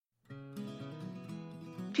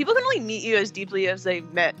people can only meet you as deeply as they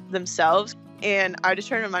met themselves. And I just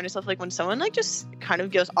try to remind myself, like, when someone, like, just kind of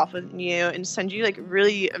goes off on you and sends you, like,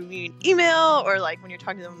 really a mean email, or, like, when you're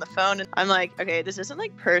talking to them on the phone, and I'm like, okay, this isn't,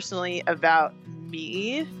 like, personally about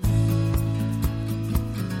me.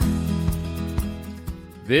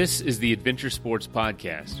 This is the Adventure Sports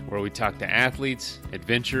Podcast, where we talk to athletes,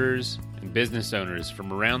 adventurers, and business owners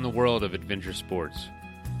from around the world of adventure sports.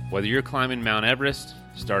 Whether you're climbing Mount Everest,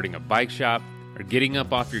 starting a bike shop, or getting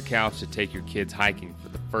up off your couch to take your kids hiking for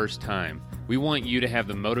the first time, we want you to have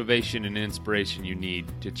the motivation and inspiration you need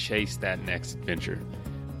to chase that next adventure.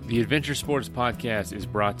 The Adventure Sports Podcast is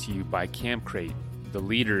brought to you by Camp Crate, the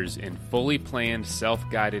leaders in fully planned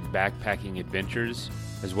self-guided backpacking adventures,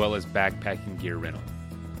 as well as backpacking gear rental.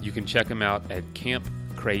 You can check them out at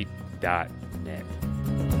campcrate.net.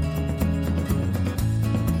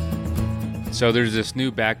 So there's this new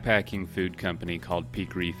backpacking food company called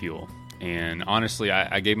Peak Refuel. And honestly,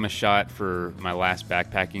 I gave them a shot for my last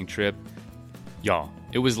backpacking trip. Y'all,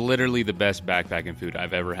 it was literally the best backpacking food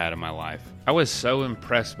I've ever had in my life. I was so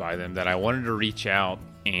impressed by them that I wanted to reach out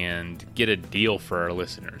and get a deal for our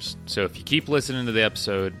listeners. So if you keep listening to the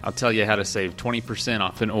episode, I'll tell you how to save 20%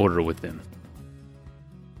 off an order with them.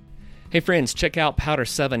 Hey friends, check out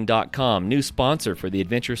Powder7.com, new sponsor for the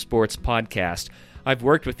Adventure Sports Podcast. I've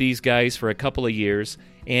worked with these guys for a couple of years,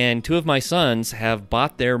 and two of my sons have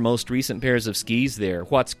bought their most recent pairs of skis there.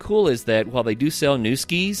 What's cool is that while they do sell new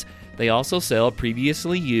skis, they also sell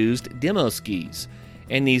previously used demo skis.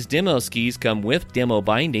 And these demo skis come with demo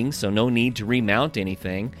binding, so no need to remount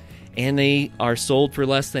anything. And they are sold for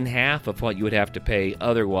less than half of what you would have to pay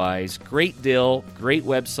otherwise. Great deal, great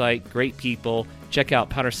website, great people. Check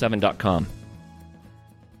out Powder7.com.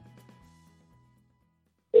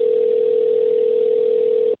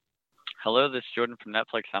 Hello, this is Jordan from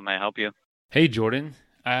Netflix. How may I help you? Hey, Jordan.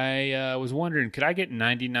 I was wondering, could I get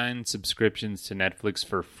 99 subscriptions to Netflix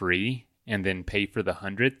for free and then pay for the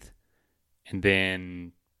 100th? And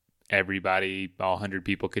then everybody, all 100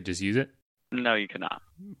 people could just use it? No, you cannot.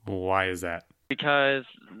 Why is that? Because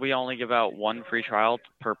we only give out one free trial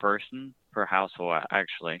per person, per household,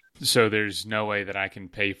 actually. So there's no way that I can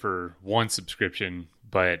pay for one subscription,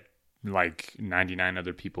 but like 99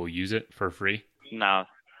 other people use it for free? No,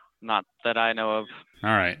 not that I know of.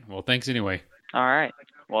 All right. Well, thanks anyway. All right.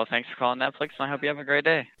 Well, thanks for calling Netflix, and I hope you have a great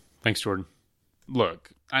day. Thanks, Jordan.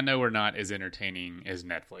 Look, I know we're not as entertaining as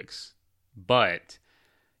Netflix, but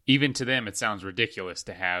even to them, it sounds ridiculous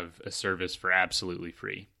to have a service for absolutely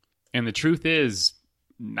free. And the truth is,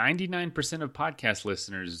 99% of podcast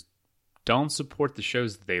listeners don't support the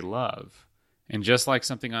shows that they love. And just like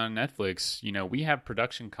something on Netflix, you know, we have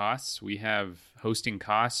production costs, we have hosting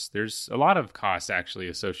costs. There's a lot of costs actually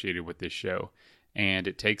associated with this show. And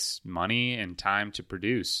it takes money and time to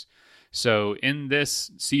produce. So in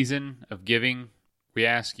this season of giving, we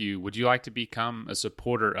ask you, would you like to become a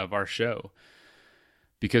supporter of our show?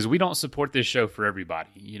 Because we don't support this show for everybody.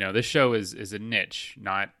 You know, this show is a niche.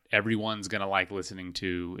 Not everyone's going to like listening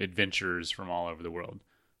to adventurers from all over the world.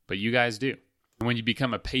 But you guys do. And when you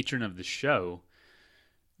become a patron of the show,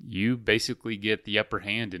 you basically get the upper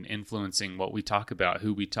hand in influencing what we talk about,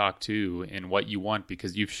 who we talk to, and what you want,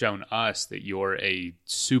 because you've shown us that you're a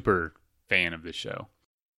super fan of the show.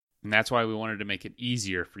 And that's why we wanted to make it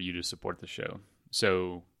easier for you to support the show.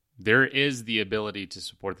 So there is the ability to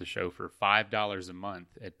support the show for $5 a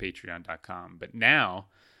month at patreon.com. But now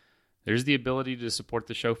there's the ability to support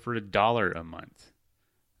the show for $1 a month.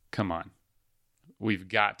 Come on. We've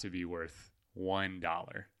got to be worth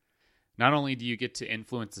 $1. Not only do you get to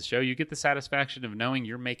influence the show, you get the satisfaction of knowing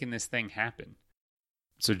you're making this thing happen.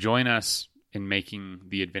 So join us in making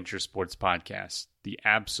the Adventure Sports Podcast the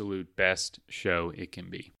absolute best show it can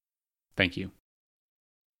be. Thank you.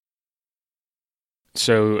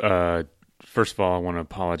 So, first of all, I want to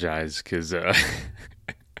apologize because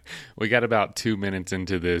we got about 2 minutes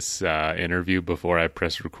into this interview before I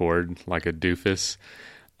pressed record like a doofus.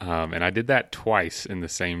 And I did that twice in the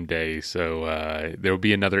same day. So there will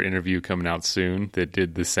be another interview coming out soon that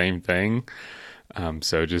did the same thing.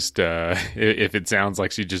 So just if it sounds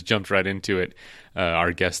like she just jumped right into it,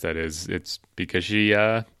 our guest that is, it's because she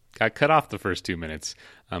got cut off the first 2 minutes.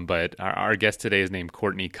 But our guest today is named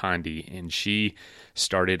Courtney Condy, and she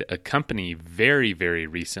started a company very, very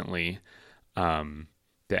recently that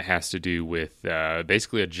has to do with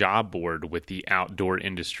basically a job board with the outdoor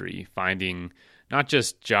industry, finding not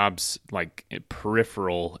just jobs like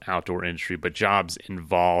peripheral outdoor industry, but jobs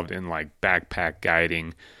involved in like backpack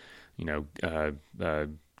guiding,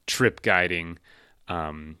 trip guiding,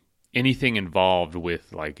 anything involved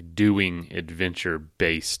with like doing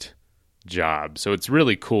adventure-based jobs. So it's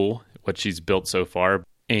really cool what she's built so far.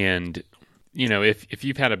 And, you know, if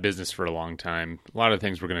you've had a business for a long time, a lot of the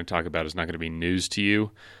things we're going to talk about is not going to be news to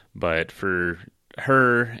you. But for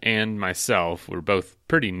her and myself, we're both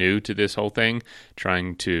pretty new to this whole thing,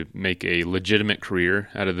 trying to make a legitimate career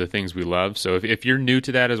out of the things we love. So if you're new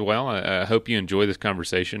to that as well, I hope you enjoy this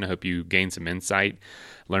conversation. I hope you gain some insight,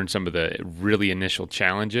 learn some of the really initial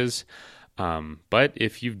challenges. But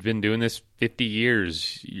if you've been doing this 50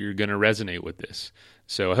 years, you're going to resonate with this.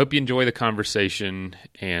 So I hope you enjoy the conversation,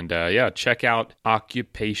 and check out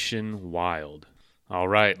Occupation Wild. All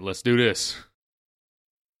right, let's do this.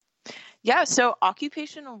 Yeah, so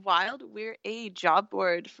Occupation Wild, we're a job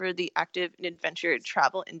board for the active and adventure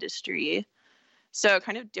travel industry. So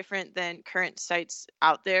kind of different than current sites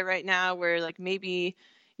out there right now where like maybe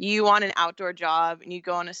you want an outdoor job and you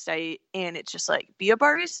go on a site and it's just like be a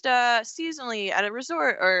barista seasonally at a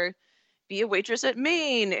resort or be a waitress at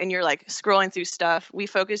Maine and you're like scrolling through stuff. We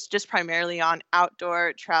focus just primarily on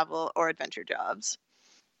outdoor travel or adventure jobs.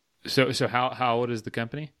 So how old is the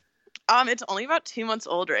company? It's only about 2 months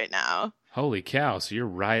old right now. Holy cow. So you're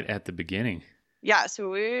right at the beginning. Yeah, so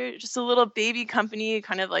we're just a little baby company,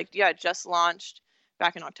 kind of like, just launched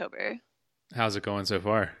back in October. How's it going so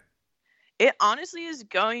far? It honestly is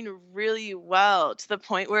going really well to the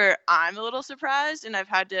point where I'm a little surprised and I've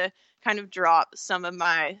had to kind of drop some of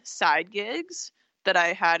my side gigs that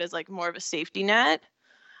I had as like more of a safety net.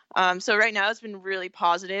 So right now it's been really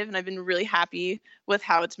positive and I've been really happy with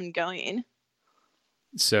how it's been going.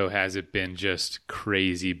 So has it been just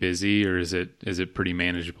crazy busy or is it pretty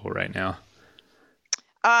manageable right now?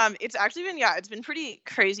 It's actually been, it's been pretty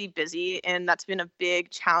crazy busy, and that's been a big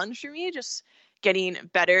challenge for me, just getting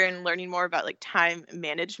better and learning more about like time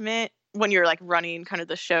management when you're like running kind of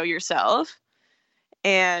the show yourself.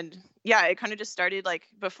 And yeah, it kind of just started like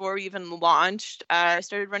before we even launched. I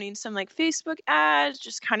started running some like Facebook ads,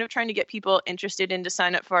 just kind of trying to get people interested in to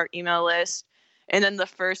sign up for our email list. And then the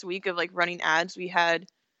first week of like running ads, we had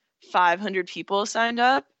 500 people signed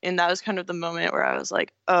up. And that was kind of the moment where I was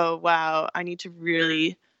like, oh, wow, I need to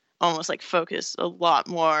really almost like focus a lot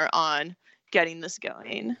more on getting this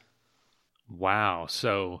going. Wow.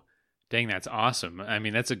 So dang, that's awesome. I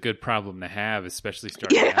mean, that's a good problem to have, especially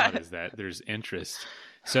starting out, is that there's interest.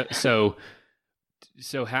 So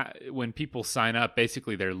how, when people sign up,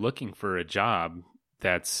 basically they're looking for a job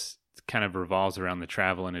that's kind of revolves around the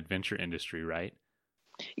travel and adventure industry, right?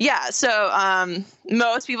 Yeah. So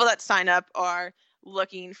most people that sign up are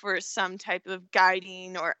looking for some type of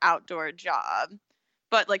guiding or outdoor job.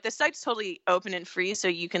 But like the site's totally open and free, so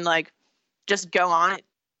you can like just go on it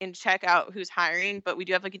and check out who's hiring. But we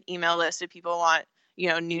do have like an email list if people want,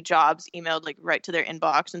 new jobs emailed like right to their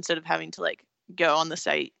inbox instead of having to like go on the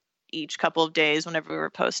site each couple of days whenever we were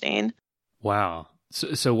posting. Wow.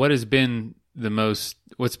 So what's been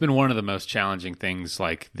one of the most challenging things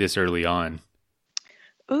like this early on?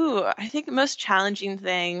 Ooh, I think the most challenging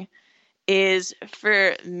thing is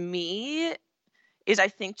for me is I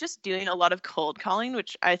think just doing a lot of cold calling,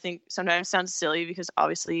 which I think sometimes sounds silly because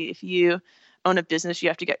obviously if you own a business, you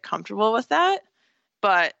have to get comfortable with that.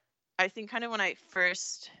 But I think kind of when I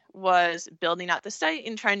first was building out the site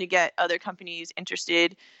and trying to get other companies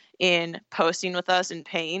interested in posting with us and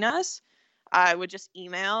paying us, I would just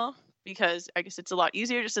email because I guess it's a lot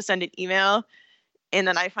easier just to send an email. And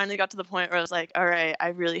then I finally got to the point where I was like, all right, I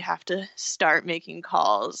really have to start making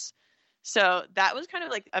calls. So that was kind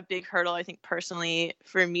of like a big hurdle, I think, personally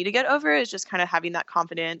for me to get over, is just kind of having that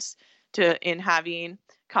confidence in having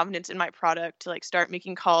confidence in my product to like start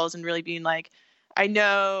making calls and really being like, I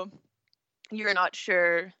know you're not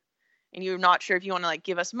sure and you're not sure if you want to like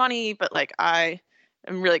give us money, but like I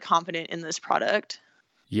am really confident in this product.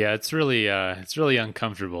 Yeah, it's really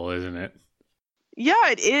uncomfortable, isn't it? Yeah,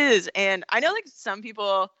 it is. And I know like some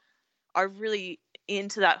people are really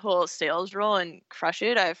into that whole sales role and crush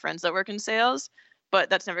it. I have friends that work in sales, but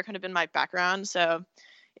that's never kind of been my background. So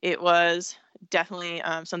it was definitely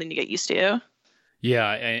something to get used to.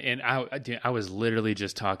 Yeah, and I was literally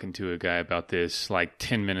just talking to a guy about this like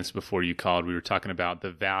 10 minutes before you called. We were talking about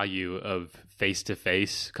the value of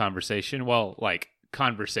face-to-face conversation. Well, like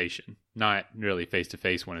conversation, not really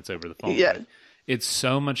face-to-face when it's over the phone. Yeah. It's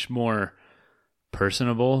so much more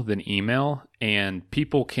personable than email, and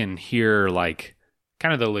people can hear like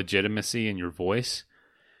kind of the legitimacy in your voice.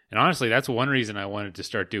 And honestly, that's one reason I wanted to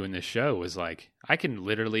start doing this show, was like I can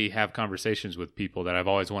literally have conversations with people that I've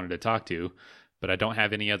always wanted to talk to, but I don't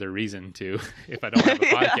have any other reason to if I don't have a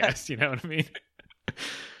podcast. You know what I mean?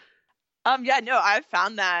 Yeah, no, I've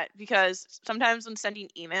found that because sometimes when sending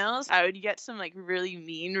emails, I would get some like really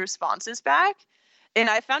mean responses back. And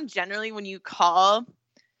I found generally when you call,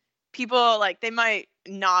 people like they might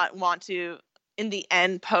not want to in the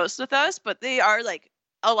end post with us, but they are like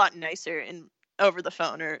a lot nicer in over the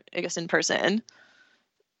phone or I guess in person.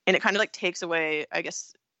 And it kind of like takes away, I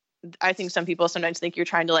guess, I think some people sometimes think you're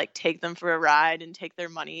trying to like take them for a ride and take their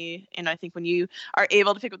money. And I think when you are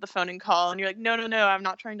able to pick up the phone and call and you're like, no, I'm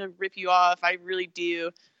not trying to rip you off. I really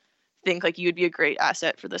do think like you would be a great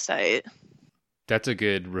asset for the site. That's a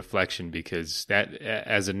good reflection, because that,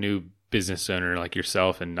 as a new business owner like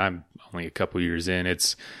yourself, and I'm only a couple years in,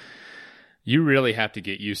 you really have to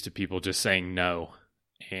get used to people just saying no.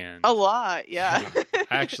 And a lot. Yeah.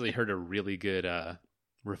 I actually heard a really good,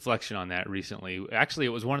 reflection on that recently. Actually, it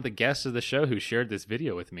was one of the guests of the show who shared this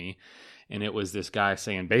video with me, and it was this guy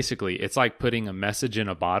saying basically it's like putting a message in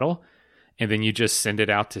a bottle and then you just send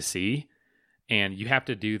it out to sea, and you have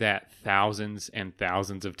to do that thousands and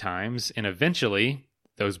thousands of times, and eventually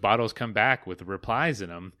those bottles come back with replies in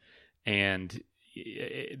them, and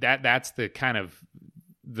that's the kind of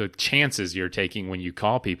the chances you're taking when you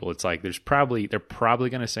call people. It's like they're probably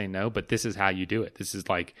going to say no, but this is how you do it. This is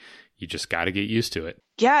like, you just got to get used to it.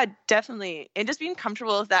 Yeah, definitely. And just being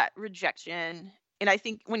comfortable with that rejection. And I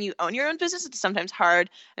think when you own your own business, it's sometimes hard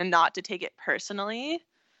and not to take it personally.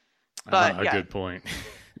 But Good point.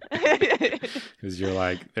 Because they're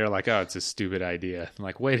like, oh, it's a stupid idea. I'm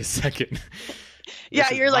like, wait a second.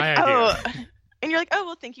 Yeah, you're like, oh, and you're like, oh,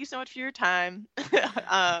 well, thank you so much for your time.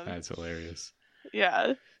 That's hilarious.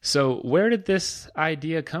 Yeah. So where did this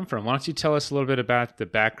idea come from? Why don't you tell us a little bit about the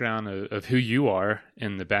background of who you are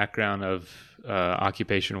and the background of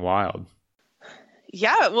Occupation Wild?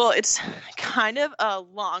 Yeah, well, it's kind of a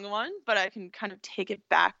long one, but I can kind of take it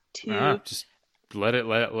back to... Just let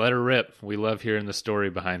her rip. We love hearing the story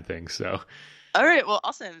behind things. So, all right, well,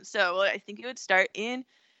 awesome. So I think it would start in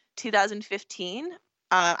 2015.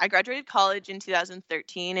 I graduated college in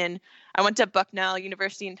 2013, and I went to Bucknell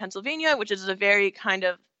University in Pennsylvania, which is a very kind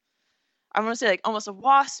of, I want to say like almost a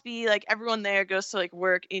waspy, like everyone there goes to like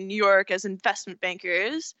work in New York as investment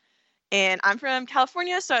bankers. And I'm from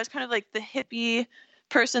California, so I was kind of like the hippie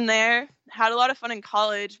person there. Had a lot of fun in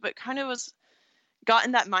college, but kind of got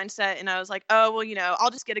in that mindset, and I was like, oh, well,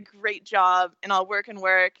 I'll just get a great job and I'll work,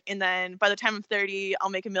 and then by the time I'm 30, I'll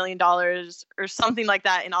make $1 million or something like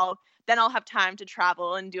that, and then I'll have time to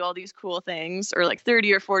travel and do all these cool things, or like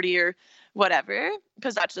 30 or 40 or whatever,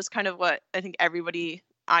 because that's just kind of what I think everybody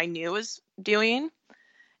I knew was doing.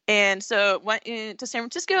 And so went into San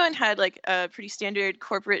Francisco and had like a pretty standard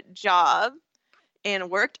corporate job and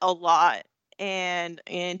worked a lot. And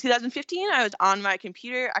in 2015, I was on my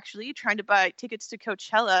computer actually trying to buy tickets to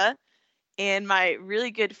Coachella. And my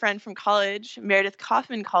really good friend from college, Meredith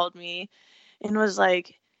Kaufman, called me and was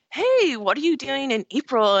like, hey, what are you doing in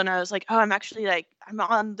April? And I was like, oh, I'm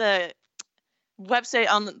on the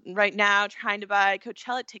website right now trying to buy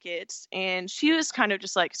Coachella tickets. And she was kind of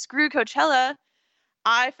just like, screw Coachella.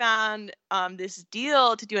 I found this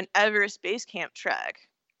deal to do an Everest Base Camp trek.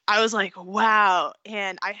 I was like, wow.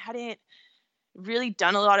 And I hadn't really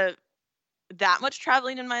done a lot of that much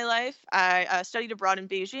traveling in my life. I studied abroad in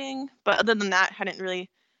Beijing, but other than that, hadn't really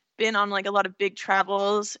been on like a lot of big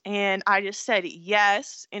travels. And I just said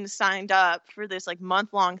yes and signed up for this like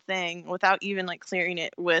month-long thing without even like clearing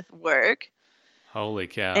it with work. Holy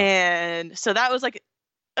cow. And so that was like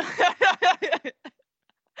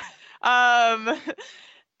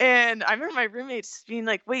and I remember my roommates being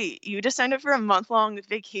like, wait, you just signed up for a month-long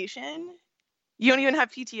vacation? You don't even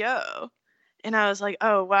have PTO. And I was like,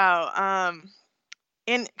 oh, wow.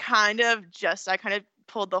 And I kind of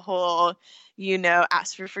pulled the whole,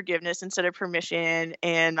 ask for forgiveness instead of permission.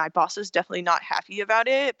 And my boss was definitely not happy about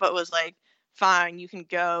it, but was like, fine, you can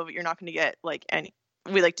go, but you're not going to get like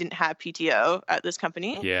we like didn't have PTO at this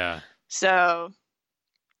company. Yeah. So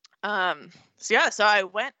I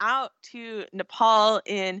went out to Nepal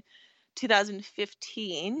in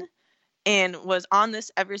 2015 and was on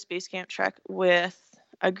this Everest Base Camp trek with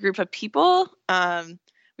a group of people.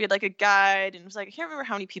 We had like a guide, and it was like, I can't remember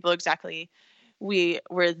how many people exactly we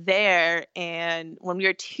were there. And when we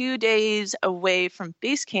were 2 days away from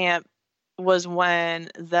base camp was when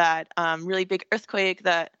that really big earthquake,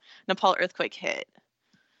 that Nepal earthquake, hit.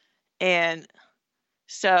 And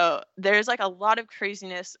so there's like a lot of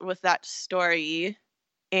craziness with that story.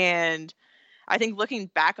 And I think looking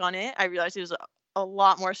back on it, I realized it was a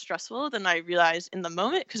lot more stressful than I realized in the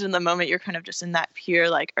moment, because in the moment you're kind of just in that pure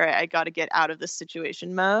like, all right, I got to get out of this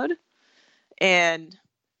situation mode. And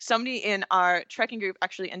somebody in our trekking group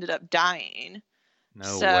actually ended up dying.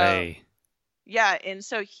 No way. Yeah, and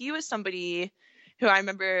so he was somebody who I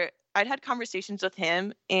remember I'd had conversations with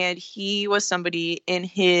him, and he was somebody in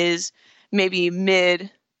his maybe mid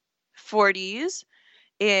 40s,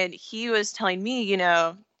 and he was telling me,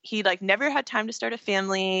 he like never had time to start a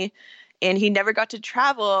family, and he never got to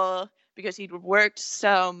travel because he'd worked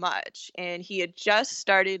so much, and he had just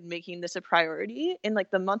started making this a priority. And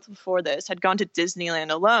like the month before this, had gone to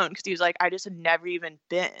Disneyland alone because he was like, I just had never even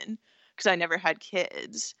been because I never had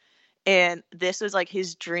kids, and this was like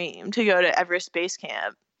his dream to go to Everest Base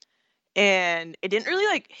Camp. And it didn't really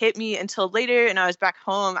like hit me until later, and I was back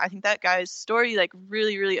home. I think that guy's story like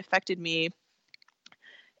really, really affected me.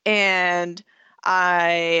 And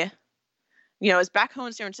I, was back home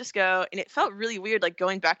in San Francisco, and it felt really weird, like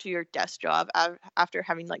going back to your desk job after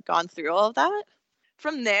having like gone through all of that.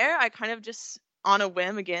 From there, I kind of just on a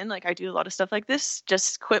whim again, like I do a lot of stuff like this,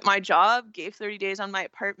 just quit my job, gave 30 days on my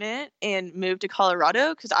apartment, and moved to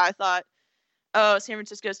Colorado because I thought, oh, San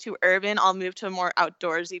Francisco is too urban. I'll move to a more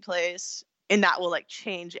outdoorsy place, and that will like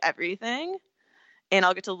change everything. And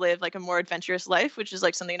I'll get to live like a more adventurous life, which is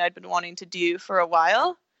like something I'd been wanting to do for a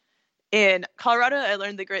while. In Colorado, I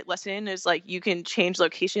learned the great lesson is like you can change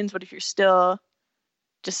locations, but if you're still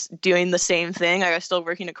just doing the same thing, I was still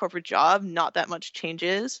working a corporate job, not that much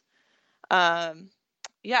changes.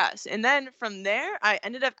 Yes. And then from there, I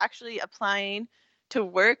ended up actually applying to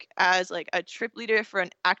work as like a trip leader for an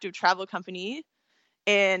active travel company,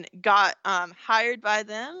 and got hired by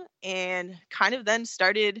them, and kind of then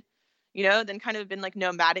started, then kind of been like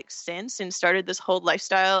nomadic since, and started this whole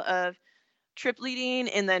lifestyle of trip leading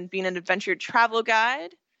and then being an adventure travel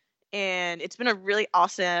guide. And it's been a really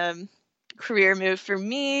awesome career move for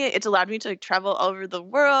me. It's allowed me to like travel all over the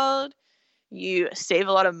world. You save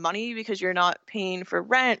a lot of money because you're not paying for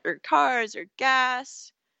rent or cars or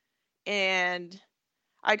gas. And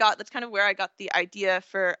that's kind of where I got the idea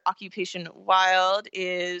for Occupation Wild.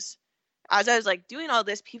 Is as I was like doing all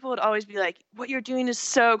this, people would always be like, what you're doing is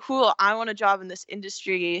so cool. I want a job in this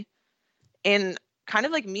industry. And kind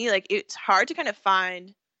of like me, like it's hard to kind of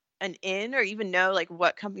find an in or even know like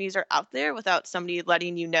what companies are out there without somebody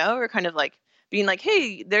letting you know, or kind of like being like,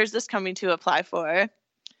 hey, there's this company to apply for.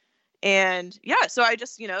 And yeah, so I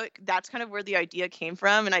just, that's kind of where the idea came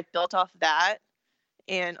from. And I built off that.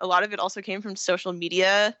 And a lot of it also came from social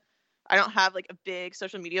media. I don't have like a big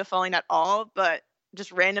social media following at all, but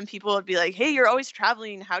just random people would be like, hey, you're always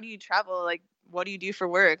traveling. How do you travel? Like, what do you do for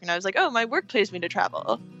work? And I was like, oh, my work pays me to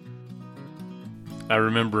travel. I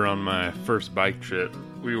remember on my first bike trip,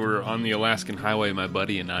 we were on the Alaskan Highway, my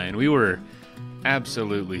buddy and I, and we were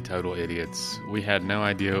absolutely total idiots. We had no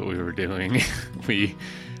idea what we were doing. We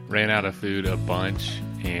ran out of food a bunch,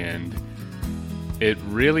 and it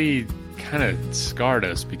really kind of scarred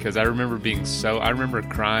us because I remember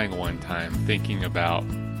crying one time thinking about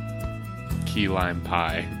key lime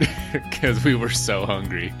pie because we were so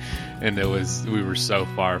hungry, and we were so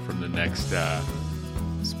far from the next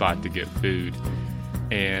spot to get food.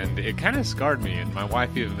 And it kind of scarred me, and my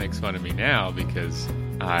wife even makes fun of me now because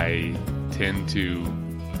I tend to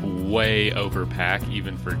way overpack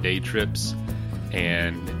even for day trips,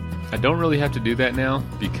 and I don't really have to do that now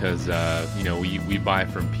because we buy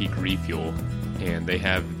from Peak Refuel, and they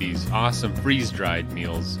have these awesome freeze-dried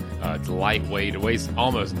meals. It's lightweight, it weighs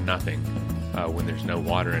almost nothing when there's no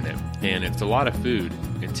water in it, and it's a lot of food.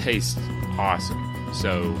 It tastes awesome.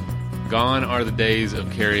 So gone are the days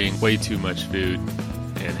of carrying way too much food,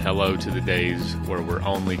 and hello to the days where we're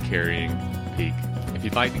only carrying Peak. If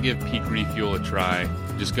you'd like to give Peak Refuel a try,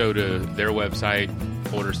 just go to their website,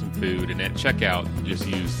 order some food, and at checkout, just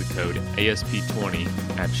use the code ASP20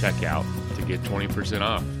 at checkout to get 20%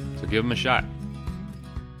 off. So give them a shot.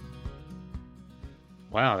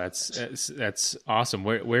 Wow, that's awesome.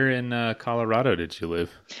 Where in Colorado did you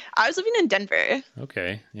live? I was living in Denver.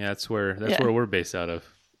 Okay, yeah, that's where we're based out of.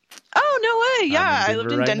 Oh, no way! Yeah, I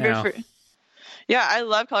lived in right Denver now. Yeah, I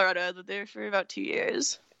love Colorado. I lived there for about 2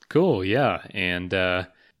 years. Cool, yeah, and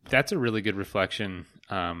that's a really good reflection.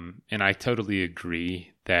 And I totally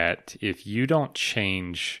agree that if you don't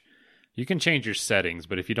change, you can change your settings,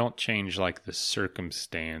 but if you don't change like the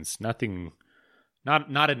circumstance, not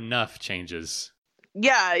enough changes.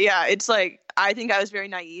 Yeah. It's like, I think I was very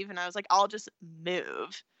naive, and I was like, I'll just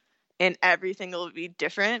move and everything will be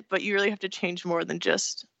different. But you really have to change more than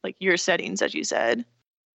just like your settings, as you said.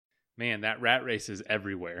 Man, that rat race is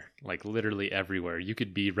everywhere, like literally everywhere. You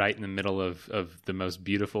could be right in the middle of the most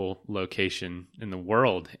beautiful location in the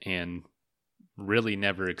world and really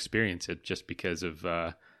never experience it just because of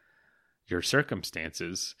your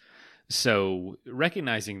circumstances. So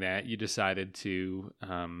recognizing that, you decided to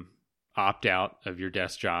opt out of your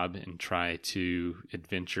desk job and try to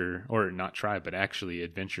adventure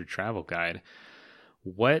travel guide.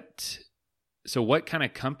 So what kind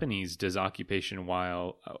of companies does Occupation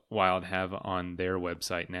Wild have on their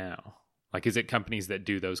website now? Like, is it companies that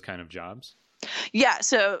do those kind of jobs? Yeah,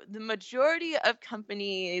 so the majority of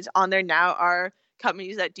companies on there now are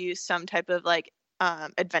companies that do some type of like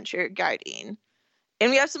adventure guiding.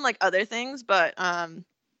 And we have some like other things, but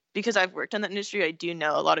because I've worked in that industry, I do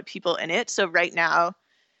know a lot of people in it. So right now,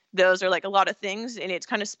 those are like a lot of things, and it's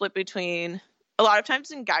kind of split between a lot of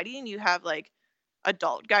times in guiding, you have like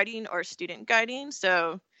adult guiding or student guiding.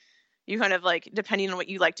 So you kind of like, depending on what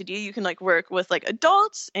you like to do, you can like work with like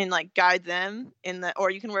adults and like guide them or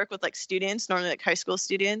you can work with like students, normally like high school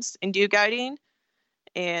students, and do guiding.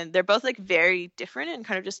 And they're both like very different, and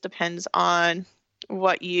kind of just depends on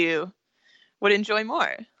what you would enjoy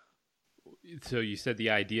more. So you said the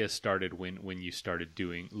idea started when you started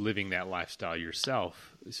living that lifestyle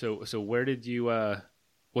yourself. So where did you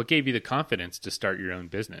what gave you the confidence to start your own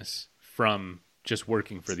business from just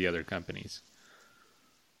working for the other companies?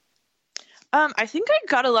 I think I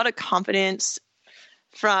got a lot of confidence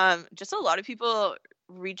from just a lot of people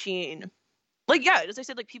reaching, like, yeah, as I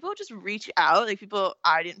said, like people just reach out, like people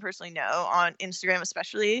I didn't personally know on Instagram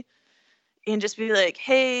especially, and just be like,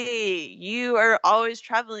 hey, you are always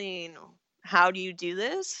traveling. How do you do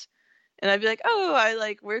this? And I'd be like, oh, I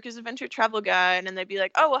like work as a adventure travel guide. And they'd be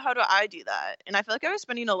like, oh, well, how do I do that? And I feel like I was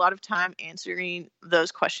spending a lot of time answering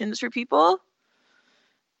those questions for people.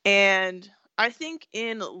 And I think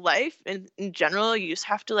in life and in general, you just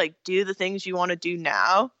have to like do the things you want to do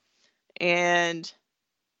now. And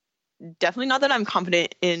definitely not that I'm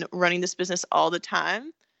confident in running this business all the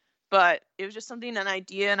time, but it was just something, an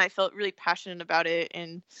idea, and I felt really passionate about it.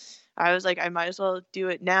 And I was like, I might as well do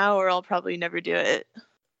it now or I'll probably never do it.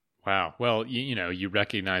 Wow. Well, you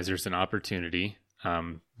recognize there's an opportunity.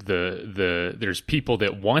 There's people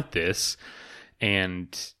that want this,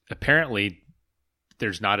 and apparently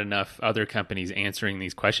there's not enough other companies answering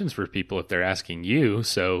these questions for people if they're asking you.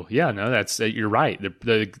 So yeah, no, you're right.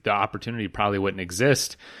 The opportunity probably wouldn't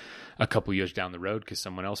exist a couple years down the road because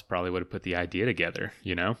someone else probably would have put the idea together,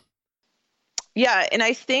 Yeah. And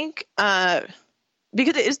I think, because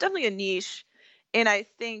it is definitely a niche, and I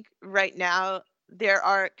think right now there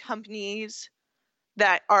are companies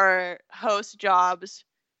that are host jobs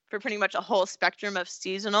for pretty much a whole spectrum of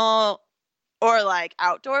seasonal or like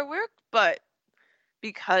outdoor work, but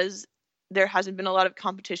because there hasn't been a lot of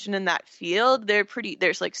competition in that field,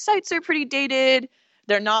 there's like sites are pretty dated.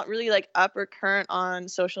 They're not really like up or current on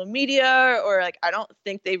social media, or like I don't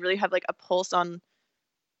think they really have like a pulse on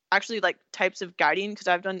actually like types of guiding, because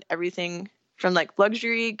I've done everything from like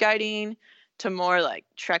luxury guiding to more like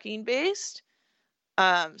trekking based.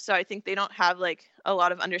 So I think they don't have like a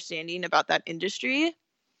lot of understanding about that industry.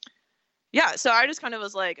 Yeah, so I just kind of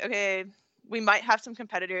was like, okay, we might have some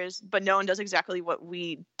competitors, but no one does exactly what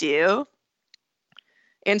we do.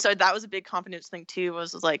 And so that was a big confidence thing too,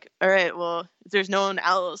 was like, all right, well, if there's no one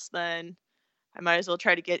else, then I might as well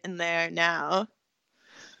try to get in there now.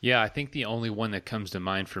 Yeah, I think the only one that comes to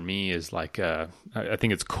mind for me is like, I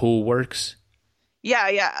think it's Coolworks. Yeah.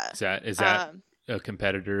 Is that a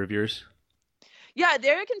competitor of yours? Yeah,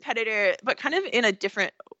 they're a competitor, but kind of in a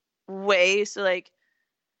different way. So like,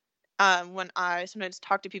 when I sometimes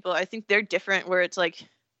talk to people, I think they're different, where it's like,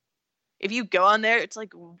 if you go on there, it's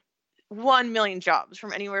like 1 million jobs,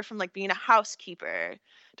 from anywhere from like being a housekeeper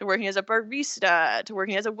to working as a barista to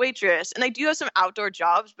working as a waitress. And they do have some outdoor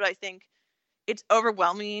jobs, but I think it's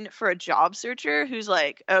overwhelming for a job searcher who's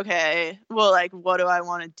like, okay, well, like, what do I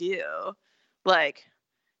want to do? Like,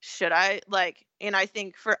 should I like, and I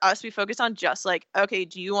think for us, we focus on just like, okay,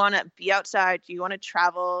 do you want to be outside? Do you want to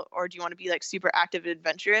travel? Or do you want to be like super active and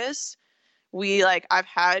adventurous? I've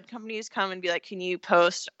had companies come and be like, can you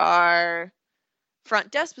post our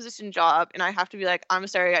front desk position job? And I have to be like, I'm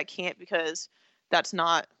sorry, I can't, because that's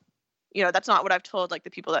not what I've told like the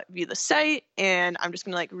people that view the site. And I'm just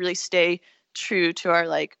going to like really stay true to our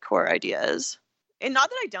like core ideas. And not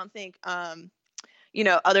that I don't think,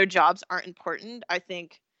 other jobs aren't important. I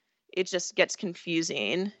think it just gets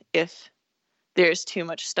confusing if there's too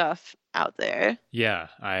much stuff out there. Yeah,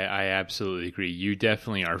 I absolutely agree. You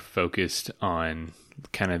definitely are focused on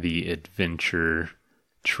kind of the adventure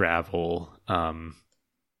travel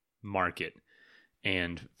market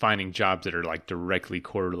and finding jobs that are like directly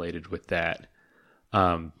correlated with that.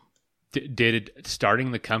 Did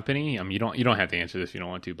starting the company, I mean, you don't have to answer this if you don't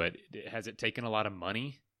want to, but has it taken a lot of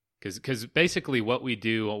money? Because basically what we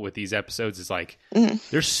do with these episodes is like,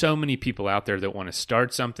 there's so many people out there that want to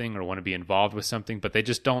start something or want to be involved with something, but they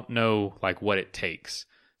just don't know like what it takes.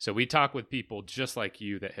 So we talk with people just like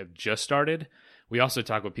you that have just started. We also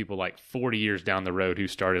talk with people like 40 years down the road who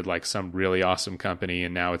started like some really awesome company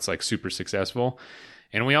and now it's like super successful.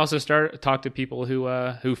 And we also talk to people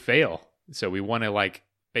who fail. So we want to like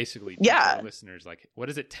basically teach Yeah. our listeners, like, what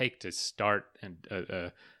does it take to start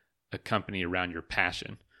a company around your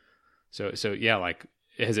passion? So yeah, like,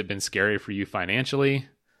 has it been scary for you financially?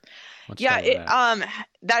 Let's Yeah, start with that.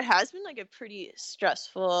 that has been like a pretty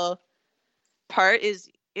stressful part. Is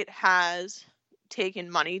it has taken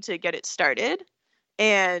money to get it started,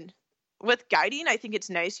 and with guiding, I think it's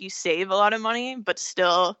nice you save a lot of money, but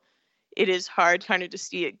still, it is hard kind of to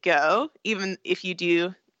see it go. Even if you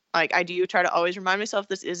do, like, I do try to always remind myself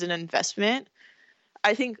this is an investment.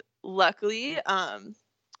 I think luckily,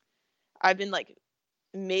 I've been like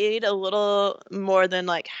made a little more than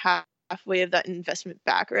like halfway of that investment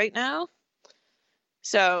back right now.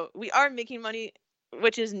 So we are making money,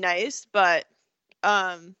 which is nice, but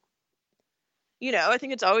I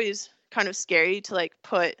think it's always kind of scary to like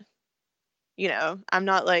put, I'm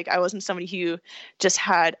not like, I wasn't somebody who just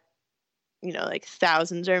had, like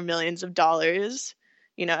thousands or millions of dollars.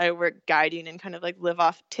 I work guiding and kind of like live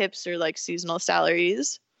off tips or like seasonal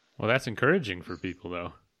salaries. Well, that's encouraging for people,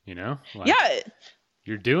 though. Like, Yeah.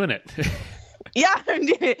 you're doing it. Yeah.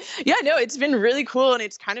 Yeah, no, it's been really cool. And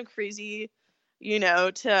it's kind of crazy,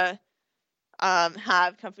 to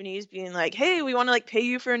have companies being like, hey, we want to like pay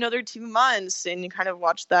you for another 2 months, and you kind of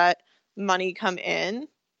watch that money come in,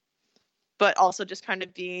 but also just kind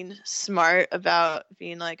of being smart about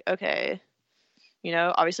being like, okay,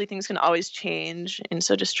 obviously things can always change. And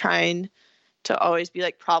so just trying to always be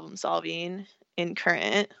like problem solving in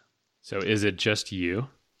current. So is it just you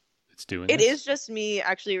that's doing It this? is just me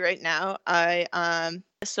actually right now. I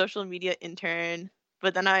a social media intern,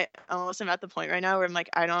 but then I almost am at the point right now where I'm like,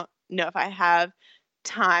 I don't know if I have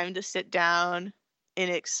time to sit down and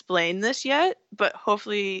explain this yet, but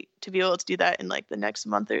hopefully to be able to do that in like the next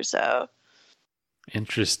month or so.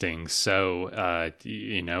 Interesting. So,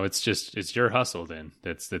 it's your hustle then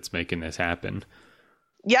that's making this happen.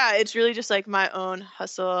 Yeah, it's really just like my own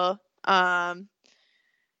hustle.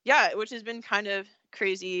 Yeah, which has been kind of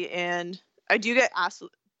crazy. And I do get asked,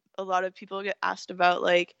 a lot of people get asked about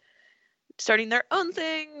like starting their own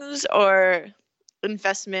things or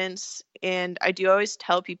investments. And I do always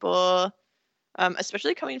tell people,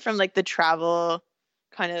 especially coming from like the travel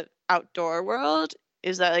kind of outdoor world,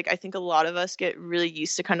 is that like I think a lot of us get really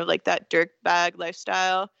used to kind of like that dirt bag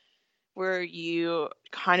lifestyle where you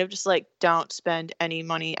kind of just like don't spend any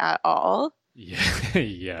money at all. Yeah.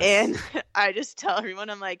 Yes. And I just tell everyone,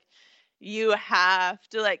 I'm like, you have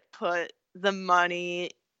to like put the money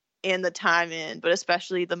and the time in, but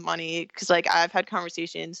especially the money, because like I've had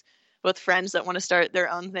conversations with friends that want to start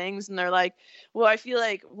their own things, and they're like, well, I feel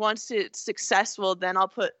like once it's successful, then I'll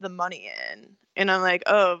put the money in. And I'm like,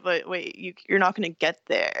 oh, but wait, you're not going to get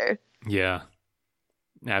there. Yeah,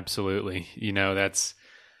 absolutely.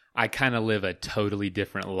 I kind of live a totally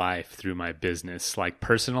different life through my business. Like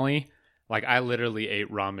personally, like I literally ate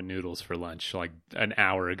ramen noodles for lunch like an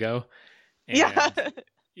hour ago. And Yeah.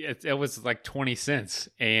 it was like 20 cents.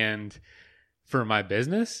 And for my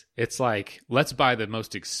business, it's like, let's buy the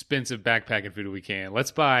most expensive backpacking food we can.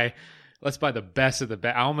 Let's buy the best of the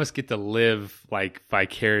best. I almost get to live like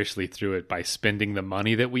vicariously through it by spending the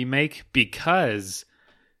money that we make, because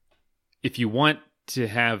if you want to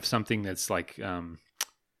have something that's like, and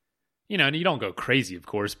you don't go crazy, of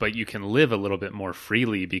course, but you can live a little bit more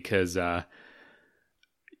freely, because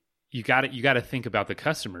you got to think about the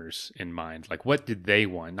customers in mind. Like, what did they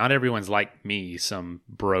want? Not everyone's like me, some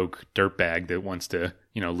broke dirtbag that wants to,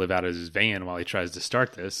 live out of his van while he tries to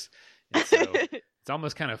start this. And so it's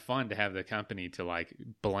almost kind of fun to have the company to like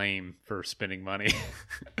blame for spending money.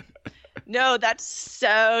 No, that's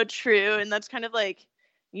so true. And that's kind of like,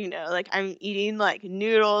 like I'm eating like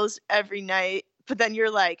noodles every night, but then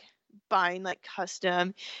you're like buying like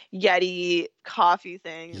custom Yeti coffee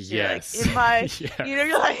things. Yes. You're like, in my, Yes.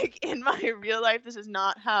 you're like, in my real life, this is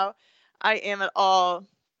not how I am at all.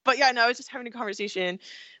 But yeah, no, I was just having a conversation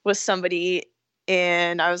with somebody,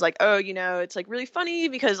 and I was like, oh, it's like really funny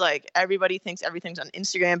because like everybody thinks everything's on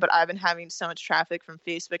Instagram, but I've been having so much traffic from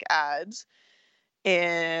Facebook ads.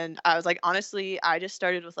 And I was like, honestly, I just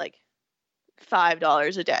started with like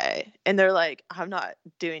 $5 a day. And they're like, I'm not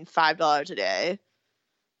doing $5 a day.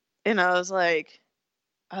 And I was like,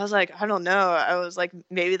 I don't know. I was like,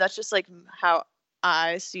 maybe that's just like how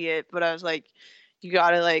I see it. But I was like, you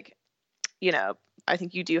gotta like, I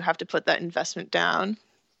think you do have to put that investment down.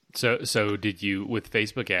 So did you, with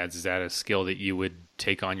Facebook ads, is that a skill that you would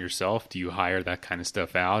take on yourself? Do you hire that kind of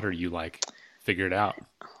stuff out, or you like figure it out?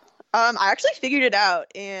 I actually figured it out.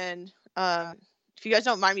 And if you guys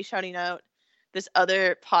don't mind me shouting out this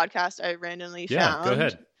other podcast I randomly found. Go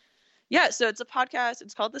ahead. Yeah, so it's a podcast.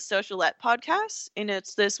 It's called the Socialette Podcast, and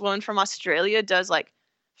it's this woman from Australia does like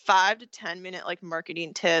 5 to 10 minute like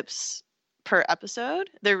marketing tips per episode.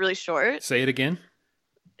 They're really short. Say it again.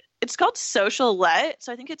 It's called Social Let.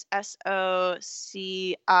 So I think it's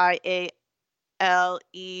SOCIALETTE.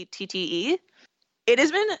 It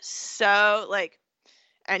has been so like,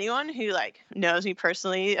 anyone who like knows me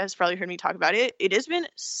personally has probably heard me talk about it. It has been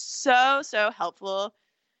so helpful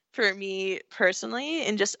for me personally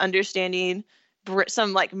in just understanding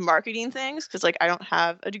some like marketing things, because like I don't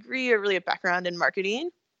have a degree or really a background in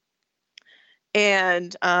marketing.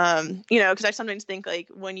 And because I sometimes think like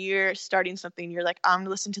when you're starting something, you're like, I'm gonna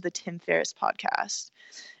listen to the Tim Ferriss podcast,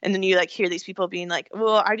 and then you like hear these people being like,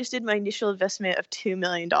 well, I just did my initial investment of $2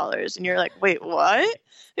 million, and you're like, wait, what?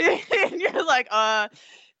 And you're like,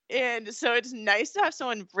 and so it's nice to have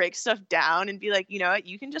someone break stuff down and be like, you know what,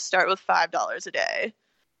 you can just start with $5 a day.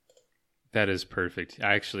 That is perfect.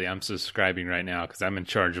 I'm subscribing right now because I'm in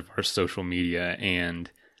charge of our social media, and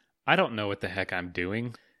I don't know what the heck I'm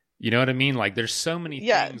doing. You know what I mean? Like, there's so many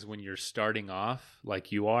things when you're starting off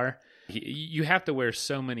like you are. You have to wear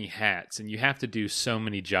so many hats, and you have to do so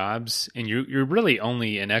many jobs, and you're really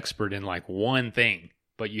only an expert in like one thing,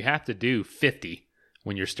 but you have to do 50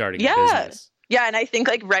 when you're starting a business. Yeah, and I think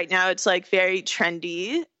like right now it's like very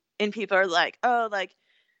trendy, and people are like, oh, like,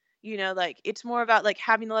 like it's more about like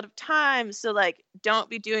having a lot of time. So like,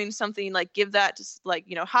 don't be doing something like give that to like,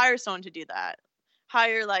 hire someone to do that.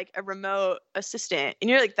 Hire like a remote assistant. And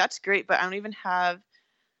you're like, that's great, but I don't even have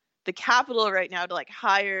the capital right now to like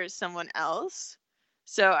hire someone else.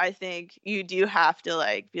 So I think you do have to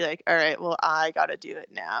like be like, all right, well, I got to do it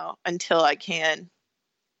now until I can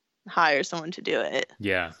hire someone to do it.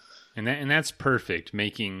 Yeah. And that's perfect.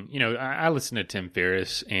 Making, I listen to Tim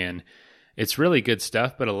Ferriss, and it's really good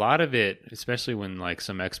stuff, but a lot of it, especially when like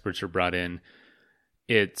some experts are brought in,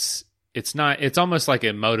 it's almost like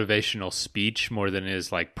a motivational speech more than it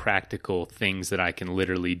is like practical things that I can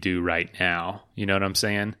literally do right now. You know what I'm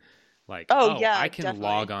saying? Like, yeah, I can definitely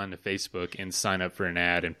log on to Facebook and sign up for an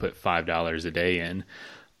ad and put $5 a day in.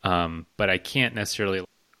 But I can't necessarily,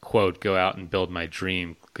 quote, go out and build my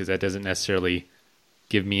dream, because that doesn't necessarily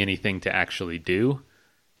give me anything to actually do.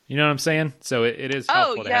 You know what I'm saying? So it is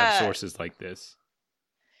helpful to have sources like this.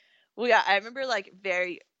 Well, yeah, I remember like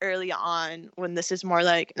very early on when this is more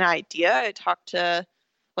like an idea, I talked to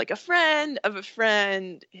like a friend of a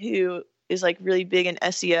friend who is like really big in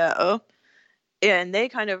SEO. And they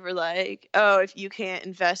kind of were like, oh, if you can't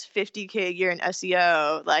invest $50K a year in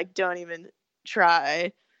SEO, like don't even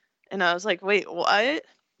try. And I was like, wait, what?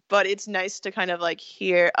 But it's nice to kind of like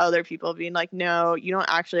hear other people being like, no, you don't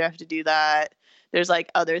actually have to do that. There's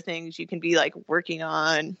like other things you can be like working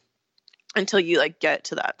on until you like get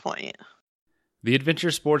to that point. The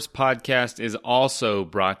Adventure Sports Podcast is also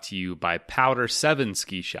brought to you by Powder 7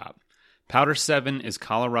 Ski Shop. Powder 7 is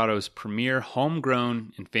Colorado's premier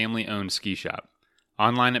homegrown and family-owned ski shop.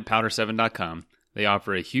 Online at powder7.com, they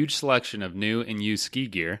offer a huge selection of new and used ski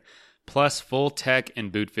gear, plus full tech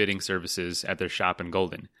and boot fitting services at their shop in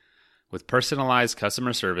Golden. With personalized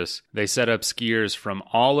customer service, they set up skiers from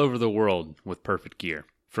all over the world with perfect gear.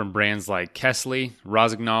 From brands like Kesley,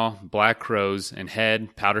 Rossignol, Black Crows, and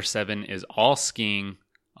Head, Powder 7 is all skiing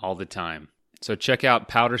all the time. So check out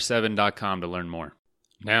powder7.com to learn more.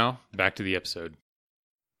 Now, back to the episode.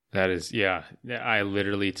 That is, yeah, I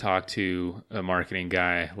literally talked to a marketing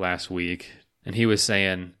guy last week, and he was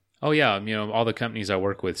saying, oh yeah, all the companies I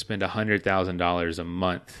work with spend $100,000 a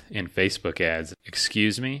month in Facebook ads.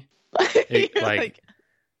 Excuse me? Like,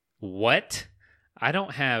 what? I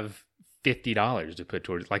don't have $50 to put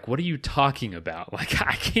towards, like, what are you talking about? Like,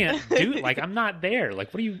 I can't do it. Like, I'm not there.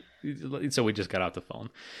 Like, what are you? So we just got off the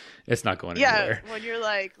phone. It's not going anywhere. Yeah, when you're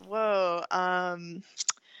like, whoa,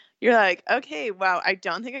 you're like, okay, wow, I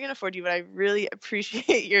don't think I can afford you, but I really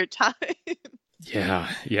appreciate your time. Yeah,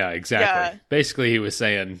 exactly. Yeah. Basically, he was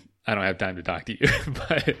saying, I don't have time to talk to you.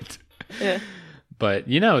 But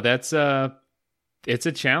that's it's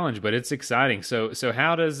a challenge, but it's exciting. So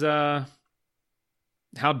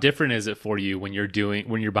how different is it for you when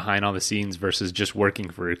you're behind on the scenes versus just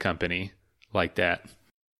working for a company like that?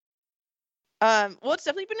 Well, it's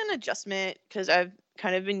definitely been an adjustment because I've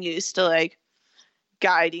kind of been used to like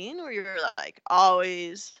guiding, where you're like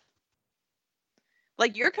always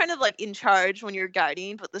like you're kind of like in charge when you're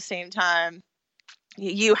guiding, but at the same time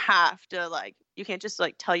you have to like, you can't just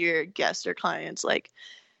like tell your guests or clients like,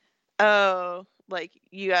 oh, like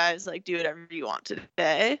you guys like do whatever you want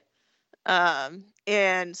today.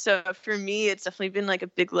 And so for me, it's definitely been like a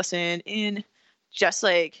big lesson in just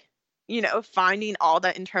like, finding all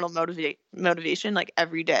that internal motivation like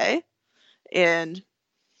every day. And,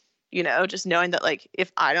 just knowing that like,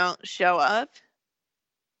 if I don't show up,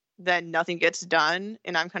 then nothing gets done.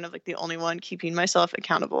 And I'm kind of like the only one keeping myself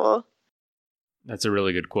accountable. That's a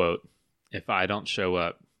really good quote. If I don't show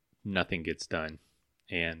up, nothing gets done.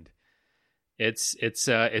 And it's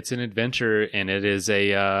an adventure, and it is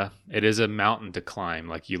a mountain to climb.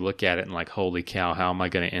 Like, you look at it and like, holy cow, how am I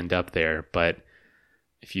going to end up there? But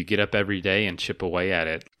if you get up every day and chip away at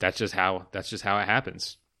it, that's just how it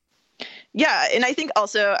happens. Yeah, and I think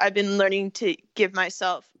also I've been learning to give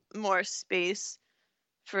myself more space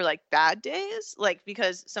for like bad days, like,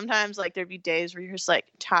 because sometimes like there'd be days where you're just like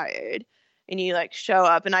tired and you like show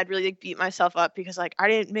up, and I'd really like beat myself up because like I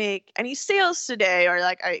didn't make any sales today, or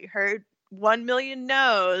like I heard 1 million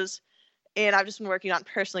no's. And I've just been working on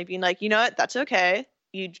personally being like, you know what, that's okay.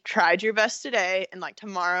 You tried your best today, and like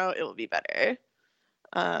tomorrow it will be better.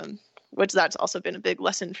 Which that's also been a big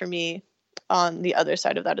lesson for me on the other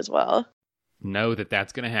side of that as well. Know that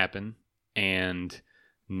that's going to happen, and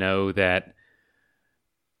know that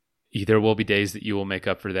there will be days that you will make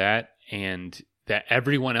up for that, and that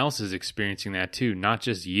everyone else is experiencing that too, not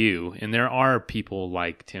just you. And there are people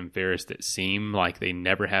like Tim Ferriss that seem like they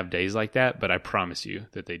never have days like that, but I promise you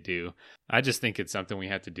that they do. I just think it's something we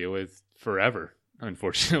have to deal with forever,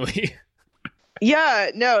 unfortunately.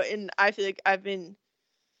 Yeah, no, and I feel like I've been,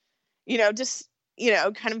 just,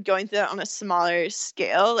 kind of going through that on a smaller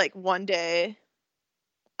scale. Like one day,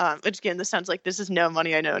 which again, this sounds like this is no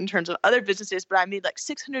money, I know, in terms of other businesses, but I made like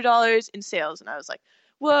 $600 in sales, and I was like,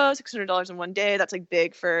 whoa, $600 in one day, that's like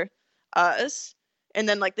big for us. And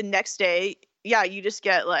then like the next day, yeah, you just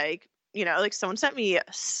get like, like someone sent me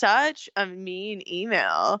such a mean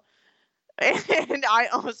email, and I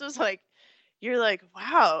almost was like, you're like,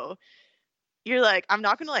 wow, you're like, I'm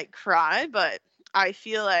not gonna like cry, but I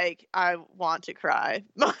feel like I want to cry.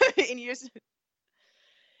 And it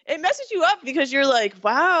messes you up because you're like,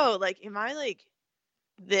 wow, like, am I like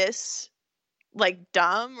this like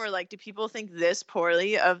dumb, or like do people think this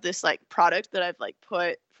poorly of this like product that I've like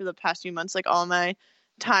put for the past few months like all my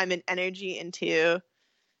time and energy into?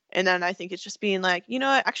 And then I think it's just being like,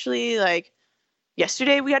 actually, like,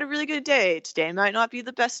 yesterday we had a really good day, today might not be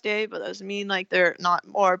the best day, but that doesn't mean like there are not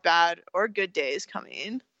more bad or good days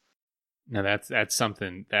coming. No, that's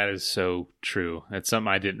something that is so true. That's something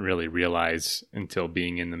I didn't really realize until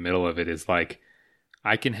being in the middle of it, is like,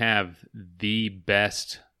 I can have the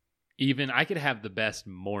best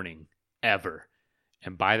morning ever,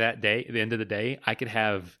 and by that day, at the end of the day, I could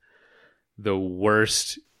have the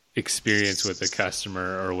worst experience with the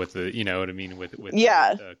customer, or with the, with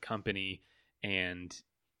Yeah. the company. And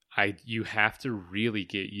you have to really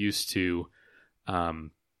get used to,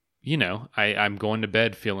 I'm going to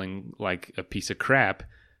bed feeling like a piece of crap,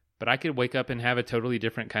 but I could wake up and have a totally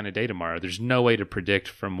different kind of day tomorrow. There's no way to predict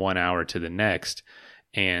from 1 hour to the next.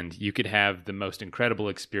 And you could have the most incredible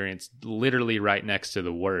experience literally right next to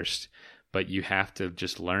the worst, but you have to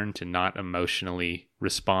just learn to not emotionally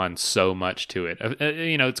respond so much to it.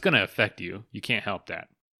 It's going to affect you. You can't help that.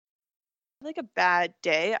 Like a bad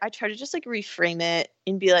day, I try to just like reframe it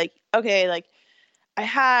and be like, okay, like I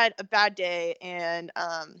had a bad day, and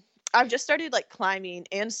I've just started like climbing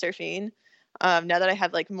and surfing now that I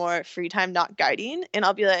have like more free time not guiding. And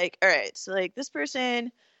I'll be like, all right, so like this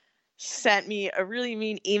person sent me a really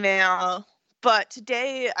mean email, but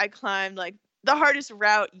today I climbed like the hardest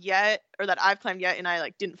route yet, or that I've climbed yet, and I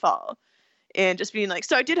like didn't fall. And just being like,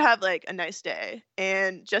 so I did have like a nice day,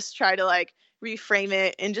 and just try to like reframe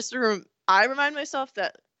it, and just I remind myself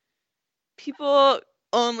that people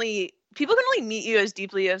can only meet you as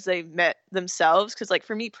deeply as they met themselves. Because like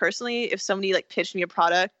for me personally, if somebody like pitched me a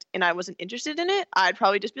product and I wasn't interested in it, I'd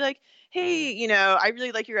probably just be like, hey, I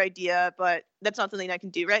really like your idea, but that's not something I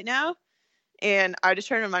can do right now. And I just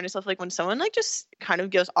try to remind myself, like, when someone like just kind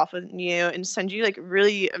of goes off on you and sends you like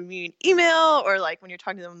really a mean email, or like when you're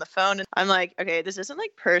talking to them on the phone, and I'm like, okay, this isn't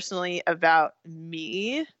like personally about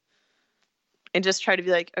me. And just try to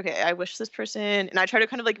be like, okay, I wish this person, and I try to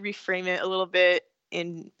kind of like reframe it a little bit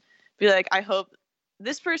and be like, I hope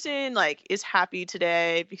this person like is happy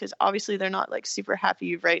today, because obviously they're not like super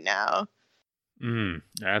happy right now.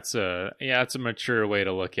 That's a mature way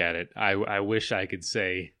to look at it. I wish I could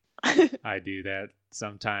say I do that.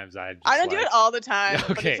 Sometimes I don't do it all the time.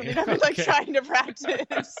 Okay. But it's something I'm like trying to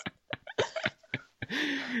practice.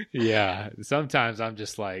 Yeah. Sometimes I'm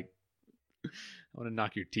just like, I want to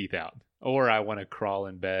knock your teeth out, or I want to crawl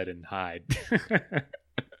in bed and hide.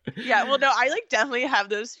 Yeah, well, no, I like definitely have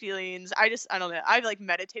those feelings. I don't know. I like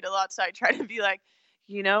meditate a lot, so I try to be like,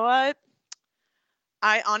 you know what?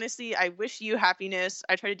 I wish you happiness.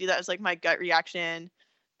 I try to do that as like my gut reaction,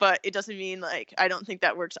 but it doesn't mean like I don't think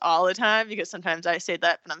that works all the time, because sometimes I say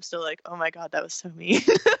that, but I'm still like, oh my God, that was so mean.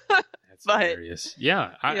 but hilarious.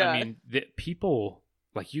 Yeah, I mean, the people,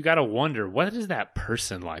 like, you got to wonder, what is that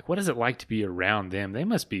person like? What is it like to be around them? They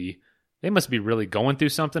must be really going through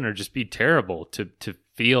something, or just be terrible to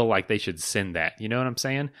feel like they should send that. You know what I'm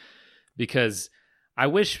saying? Because I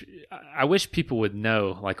wish people would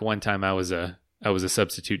know. Like, one time I was a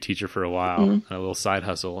substitute teacher for a while, a little side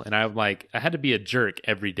hustle, and I had to be a jerk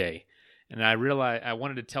every day. And I realized I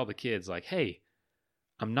wanted to tell the kids, like, hey,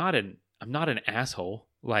 I'm not an asshole.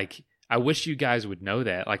 Like, I wish you guys would know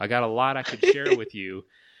that. Like, I got a lot I could share with you,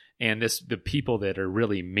 and the people that are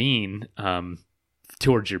really mean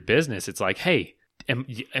towards your business, it's like, hey,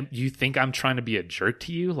 you think I'm trying to be a jerk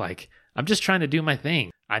to you? Like, I'm just trying to do my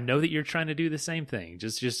thing. I know that you're trying to do the same thing.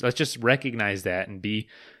 Just let's just recognize that and be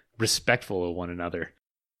respectful of one another.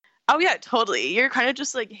 Oh yeah, totally. You're kind of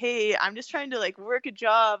just like, hey, I'm just trying to like work a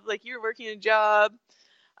job, like you're working a job.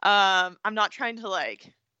 I'm not trying to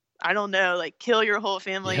like, I don't know, like kill your whole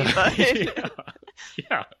family, but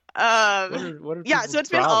yeah. What are so it's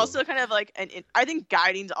been also kind of like I think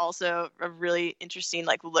guiding's also a really interesting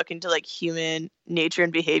like look into like human nature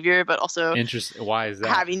and behavior, but also why is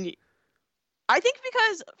that? I think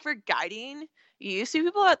because for guiding, you see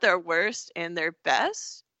people at their worst and their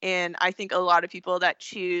best. And I think a lot of people that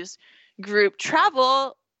choose group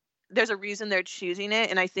travel, there's a reason they're choosing it.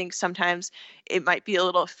 And I think sometimes it might be a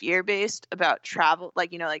little fear-based about travel,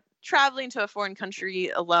 like, you know, like traveling to a foreign country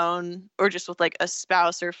alone or just with like a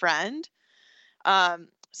spouse or friend.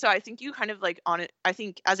 So I think you kind of like on it, I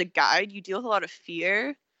think as a guide, you deal with a lot of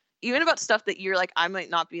fear, even about stuff that you're like, I might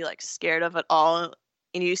not be like scared of at all.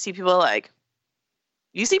 And you see people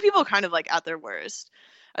kind of like at their worst,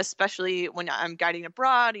 especially when I'm guiding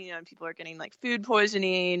abroad, you know, and people are getting like food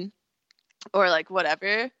poisoning or like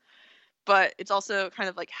whatever. But it's also kind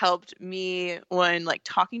of like helped me when like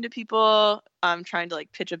talking to people, trying to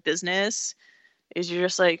like pitch a business, is you're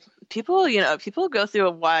just like, people go through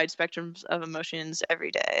a wide spectrum of emotions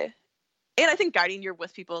every day. And I think guiding, you're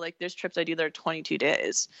with people, like there's trips I do that are 22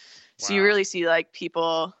 days. Wow. So you really see like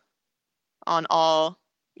people on all,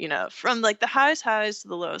 you know, from like the highest highs to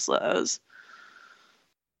the lowest lows.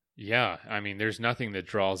 Yeah, I mean, there's nothing that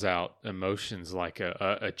draws out emotions like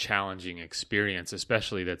a challenging experience,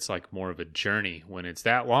 especially that's like more of a journey. When it's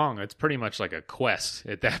that long, it's pretty much like a quest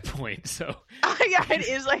at that point. So yeah, it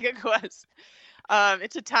is like a quest.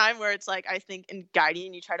 It's a time where it's like, I think in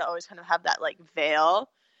guiding, you try to always kind of have that like veil,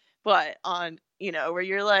 but on, you know, where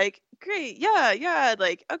you're like, great, yeah,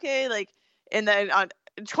 like, okay, like, and then on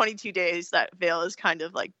 22 days, that veil is kind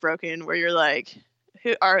of like broken, where you're like,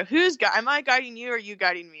 am I guiding you or are you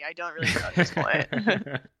guiding me? I don't really know at this point.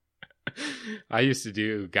 I used to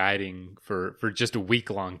do guiding for just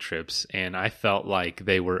week-long trips, and I felt like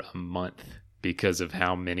they were a month because of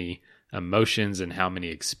how many emotions and how many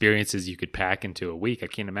experiences you could pack into a week. I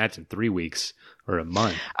can't imagine 3 weeks or a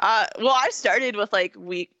month. Well, I started with like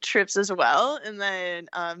week trips as well, and then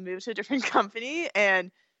moved to a different company, and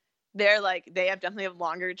they definitely have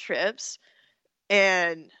longer trips,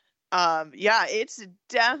 and it's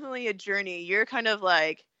definitely a journey. You're kind of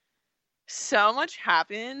like, so much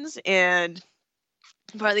happens, and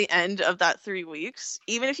by the end of that 3 weeks,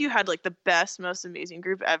 even if you had like the best, most amazing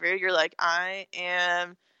group ever, you're like, I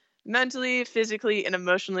am mentally, physically, and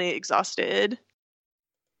emotionally exhausted.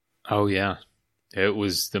 Oh yeah, it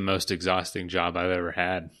was the most exhausting job I've ever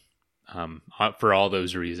had, for all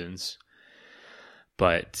those reasons.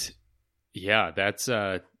 But yeah, that's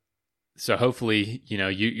so hopefully, you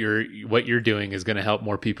know, what you're doing is going to help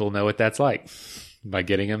more people know what that's like by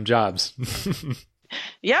getting them jobs.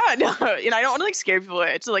 Yeah, no, and I don't want to like scare people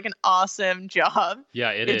away. It's like an awesome job.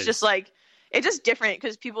 Yeah, it's just like, it's just different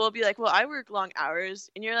because people will be like, well, I work long hours,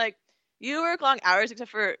 and you're like, you work long hours,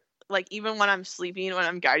 except for like, even when I'm sleeping, when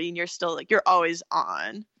I'm guiding, you're still like, you're always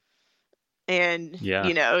on. And,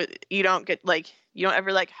 you know, you don't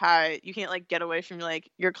ever like hide. You can't like get away from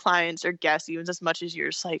like your clients or guests even as much as you're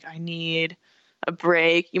just like, I need a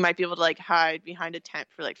break. You might be able to like hide behind a tent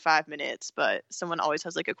for like 5 minutes, but someone always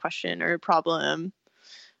has like a question or a problem.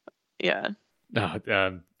 Yeah. No,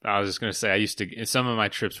 I was just going to say, some of my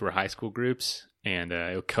trips were high school groups and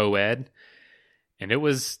co-ed. And it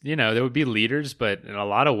was, you know, there would be leaders, but in a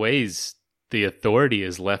lot of ways, the authority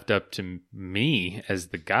is left up to me as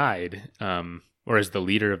the guide, or as the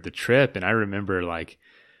leader of the trip. And I remember like,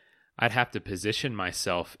 I'd have to position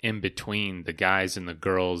myself in between the guys and the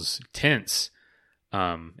girls' tents,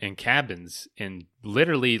 and cabins, and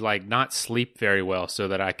literally like not sleep very well so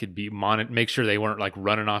that I could make sure they weren't like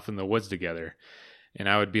running off in the woods together. And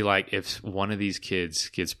I would be like, if one of these kids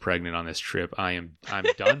gets pregnant on this trip, I'm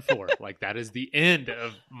done for. Like, that is the end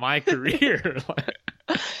of my career.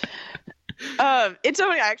 It's so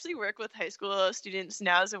funny. I actually work with high school students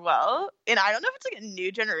now as well, and I don't know if it's like a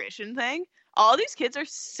new generation thing. All these kids are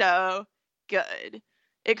so good.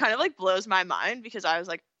 It kind of like blows my mind because I was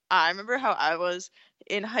like, I remember how I was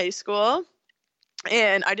in high school,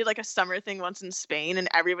 and I did like a summer thing once in Spain, and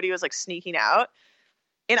everybody was like sneaking out.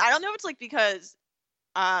 And I don't know if it's like because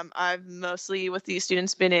I've mostly with these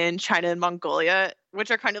students been in China and Mongolia,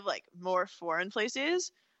 which are kind of like more foreign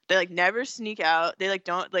places. They like never sneak out. They like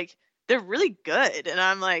don't like they're really good. And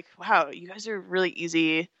I'm like, wow, you guys are really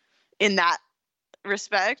easy in that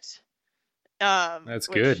respect. That's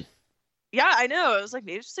good. Yeah, I know. It was like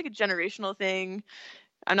maybe it's just like a generational thing.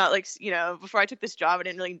 I'm not like, before I took this job, I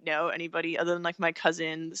didn't really know anybody other than like my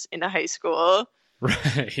cousins in high school.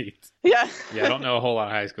 Right. Yeah. Yeah, I don't know a whole lot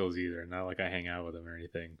of high schools either. Not like I hang out with them or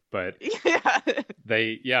anything. But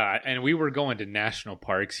yeah. And we were going to national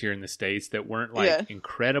parks here in the States that weren't like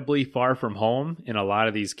incredibly far from home. And a lot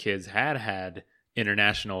of these kids had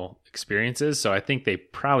international experiences. So I think they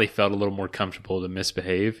probably felt a little more comfortable to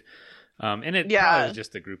misbehave. And it probably was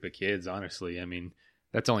just a group of kids, honestly. I mean,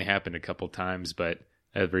 that's only happened a couple times, but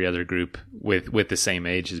every other group with the same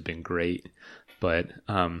age has been great. But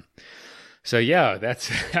so yeah,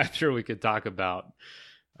 I'm sure we could talk about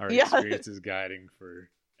our experiences guiding for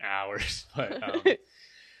hours. But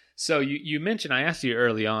so you mentioned, I asked you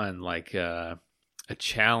early on, like a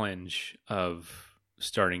challenge of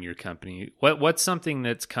starting your company. What's something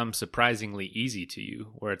that's come surprisingly easy to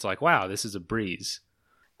you, where it's like, wow, this is a breeze?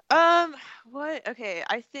 Okay,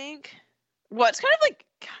 I think what's kind of like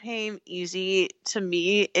came easy to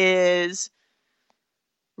me is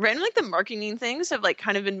random, like the marketing things have like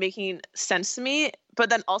kind of been making sense to me. But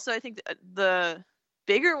then also I think the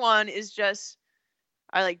bigger one is just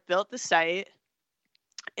I like built the site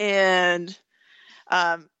and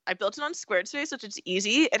I built it on Squarespace, which is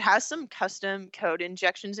easy. It has some custom code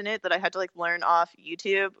injections in it that I had to like learn off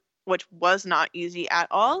YouTube, which was not easy at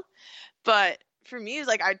all. But for me, it's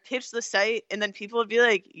like I'd pitch the site and then people would be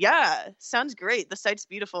like, yeah, sounds great. The site's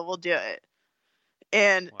beautiful. We'll do it.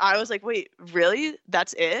 And I was like, wait, really?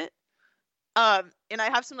 That's it? And I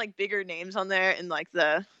have some like bigger names on there in like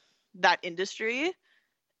that industry.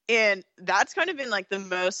 And that's kind of been like the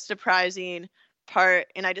most surprising part.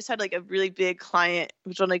 And I just had like a really big client,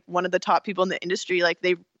 which was like one of the top people in the industry. Like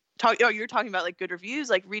you were talking about like good reviews,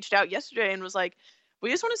 like reached out yesterday and was like, we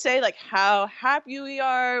just want to say like how happy we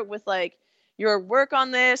are with like your work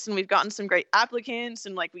on this. And we've gotten some great applicants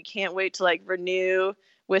and like, we can't wait to like renew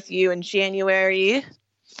with you in January.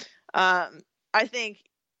 I think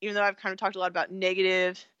even though I've kind of talked a lot about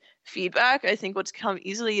negative feedback, I think what's come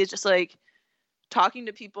easily is just like talking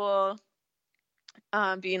to people,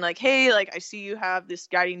 being like, hey, like I see you have this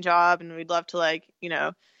guiding job and we'd love to like,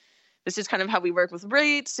 this is kind of how we work with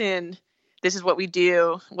rates and this is what we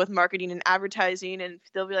do with marketing and advertising. And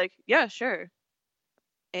they'll be like, yeah, sure.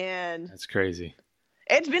 And that's crazy.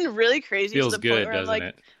 It's been really crazy. Feels to the good, point where doesn't like,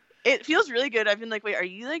 it? It feels really good. I've been like, wait, are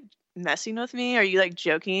you like messing with me? Are you like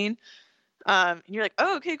joking? And you're like,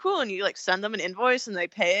 oh, okay, cool. And you like send them an invoice and they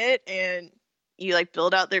pay it and you like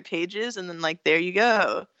build out their pages and then like, there you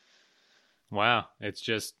go. Wow. It's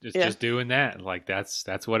just doing that. Like that's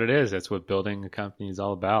what it is. That's what building a company is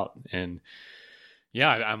all about. And yeah,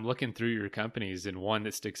 I'm looking through your companies and one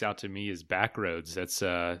that sticks out to me is Backroads. That's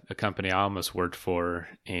a company I almost worked for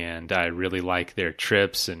and I really like their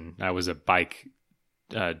trips. And I was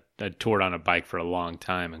I toured on a bike for a long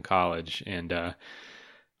time in college and wow,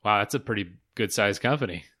 that's a pretty good sized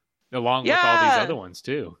company along with all these other ones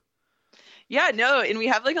too. Yeah, no, and we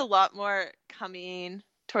have like a lot more coming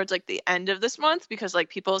towards like the end of this month because like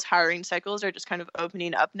people's hiring cycles are just kind of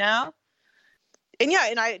opening up now. And yeah,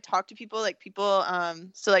 and I talk to people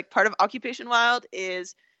so like part of Occupation Wild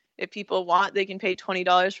is if people want, they can pay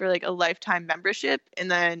 $20 for like a lifetime membership.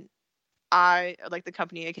 And then I, like the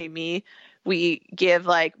company, aka me, we give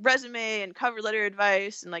like resume and cover letter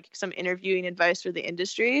advice and like some interviewing advice for the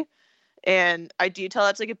industry. And I do tell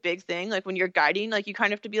that's like a big thing. Like when you're guiding, like you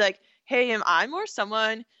kind of have to be like, hey, am I more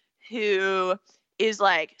someone who is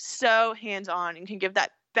like so hands-on and can give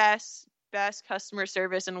that best customer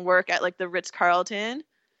service and work at like the Ritz-Carlton,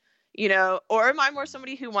 or am I more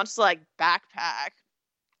somebody who wants to like backpack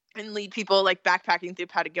and lead people like backpacking through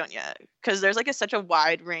Patagonia? Because there's like such a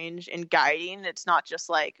wide range in guiding. It's not just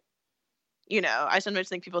like, I sometimes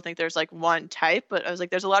think people think there's like one type, but I was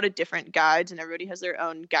like, there's a lot of different guides and everybody has their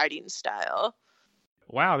own guiding style.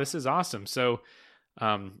 Wow, this is awesome. So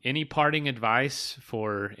any parting advice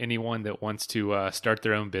for anyone that wants to start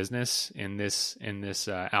their own business in this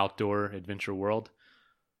outdoor adventure world?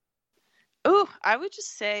 Oh, I would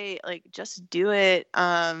just say like, just do it.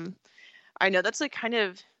 I know that's like kind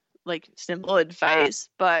of like simple advice,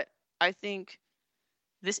 but I think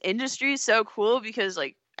this industry is so cool because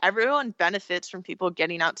like everyone benefits from people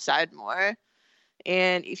getting outside more.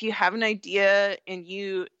 And if you have an idea and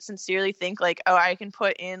you sincerely think like, oh, I can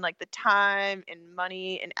put in like the time and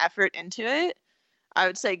money and effort into it, I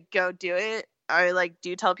would say go do it. I like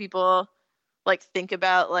do tell people like think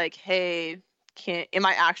about like, hey, am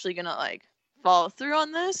I actually gonna like follow through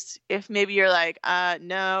on this? If maybe you're like,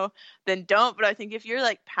 no, then don't. But I think if you're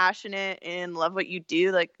like passionate and love what you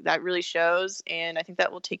do, like that really shows, and I think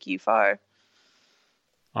that will take you far.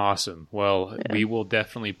 Awesome. Well, we will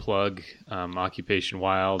definitely plug Occupation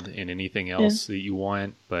Wild and anything else that you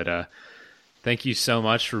want. But thank you so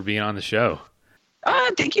much for being on the show.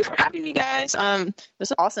 Thank you for having me, guys.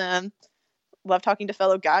 This is awesome. Love talking to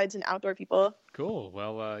fellow guides and outdoor people. Cool.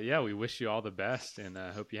 Well, yeah, we wish you all the best, and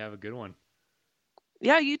hope you have a good one.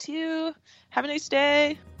 Yeah, you too. Have a nice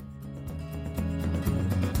day.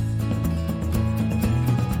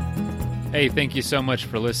 Hey, thank you so much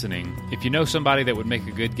for listening. If you know somebody that would make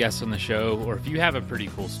a good guest on the show, or if you have a pretty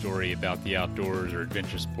cool story about the outdoors or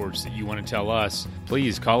adventure sports that you want to tell us,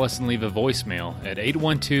 please call us and leave a voicemail at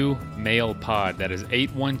 812-MAIL-POD. That is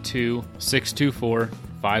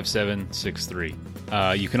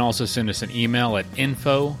 812-624-5763. You can also send us an email at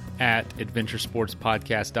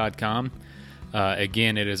info@adventuresportspodcast.com.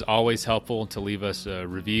 Again, it is always helpful to leave us a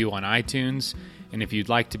review on iTunes. And if you'd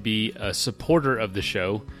like to be a supporter of the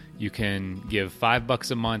show, you can give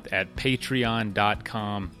 $5 a month at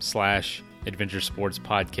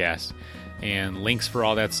patreon.com/adventuresportspodcast. And links for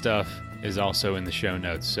all that stuff is also in the show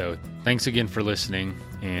notes. So thanks again for listening.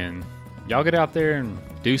 And y'all get out there and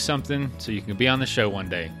do something so you can be on the show one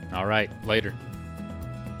day. All right, later.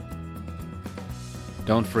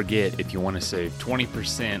 Don't forget, if you want to save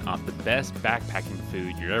 20% off the best backpacking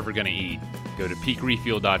food you're ever going to eat, go to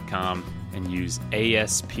peakrefuel.com and use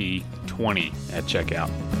ASP20 at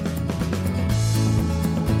checkout.